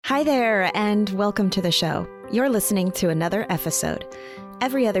Hi there, and welcome to the show. You're listening to another episode.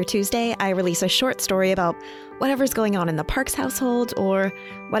 Every other Tuesday, I release a short story about whatever's going on in the Parks household or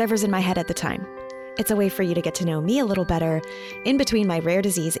whatever's in my head at the time. It's a way for you to get to know me a little better in between my rare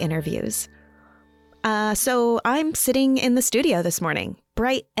disease interviews. So I'm sitting in the studio this morning,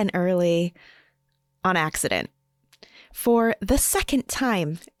 bright and early, on accident. For the second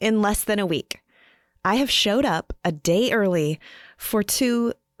time in less than a week, I have showed up a day early for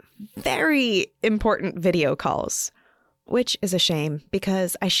two very important video calls, which is a shame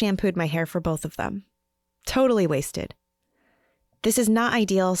because I shampooed my hair for both of them. Totally wasted. This is not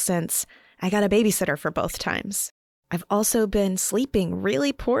ideal since I got a babysitter for both times. I've also been sleeping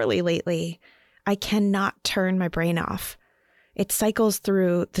really poorly lately. I cannot turn my brain off. It cycles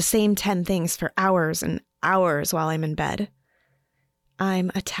through the same 10 things for hours and hours while I'm in bed. I'm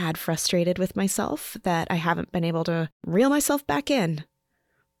a tad frustrated with myself that I haven't been able to reel myself back in.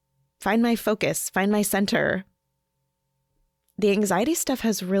 Find my focus, find my center. The anxiety stuff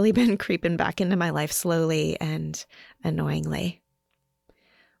has really been creeping back into my life slowly and annoyingly.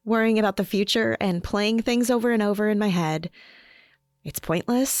 Worrying about the future and playing things over and over in my head. It's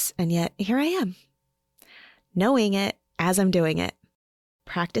pointless, and yet here I am. Knowing it as I'm doing it.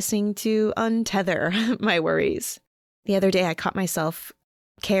 Practicing to untether my worries. The other day I caught myself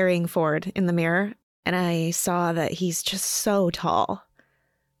carrying Ford in the mirror, and I saw that he's just so tall.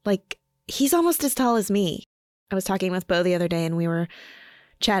 Like, he's almost as tall as me. I was talking with Bo the other day, and we were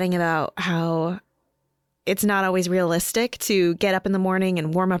chatting about how it's not always realistic to get up in the morning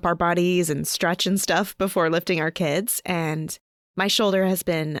and warm up our bodies and stretch and stuff before lifting our kids. And my shoulder has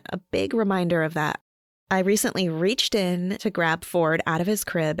been a big reminder of that. I recently reached in to grab Ford out of his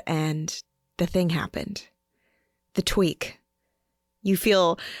crib, and the thing happened. The tweak. You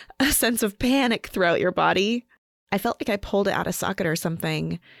feel a sense of panic throughout your body. I felt like I pulled it out of socket or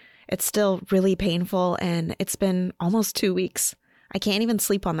something. It's still really painful, and it's been almost 2 weeks. I can't even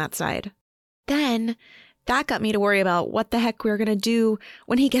sleep on that side. Then that got me to worry about what the heck we were going to do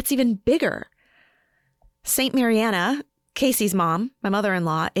when he gets even bigger. St. Mariana, Casey's mom, my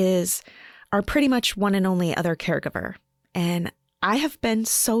mother-in-law, is our pretty much one and only other caregiver. And I have been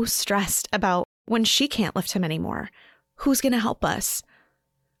so stressed about when she can't lift him anymore. Who's going to help us?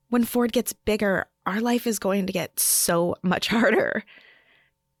 When Ford gets bigger, our life is going to get so much harder.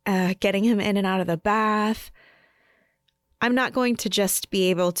 Getting him in and out of the bath. I'm not going to just be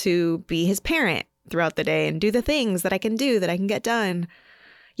able to be his parent throughout the day and do the things that I can do, that I can get done.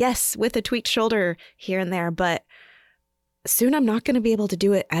 Yes, with a tweaked shoulder here and there, but soon I'm not going to be able to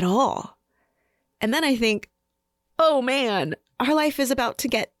do it at all. And then I think, oh man, our life is about to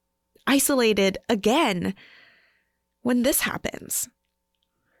get isolated again when this happens.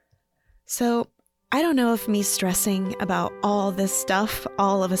 So I don't know if me stressing about all this stuff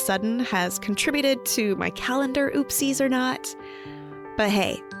all of a sudden has contributed to my calendar oopsies or not. But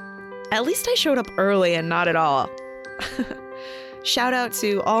hey, at least I showed up early and not at all. Shout out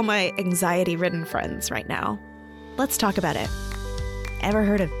to all my anxiety-ridden friends right now. Let's talk about it. Ever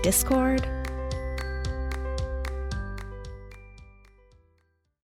heard of Discord?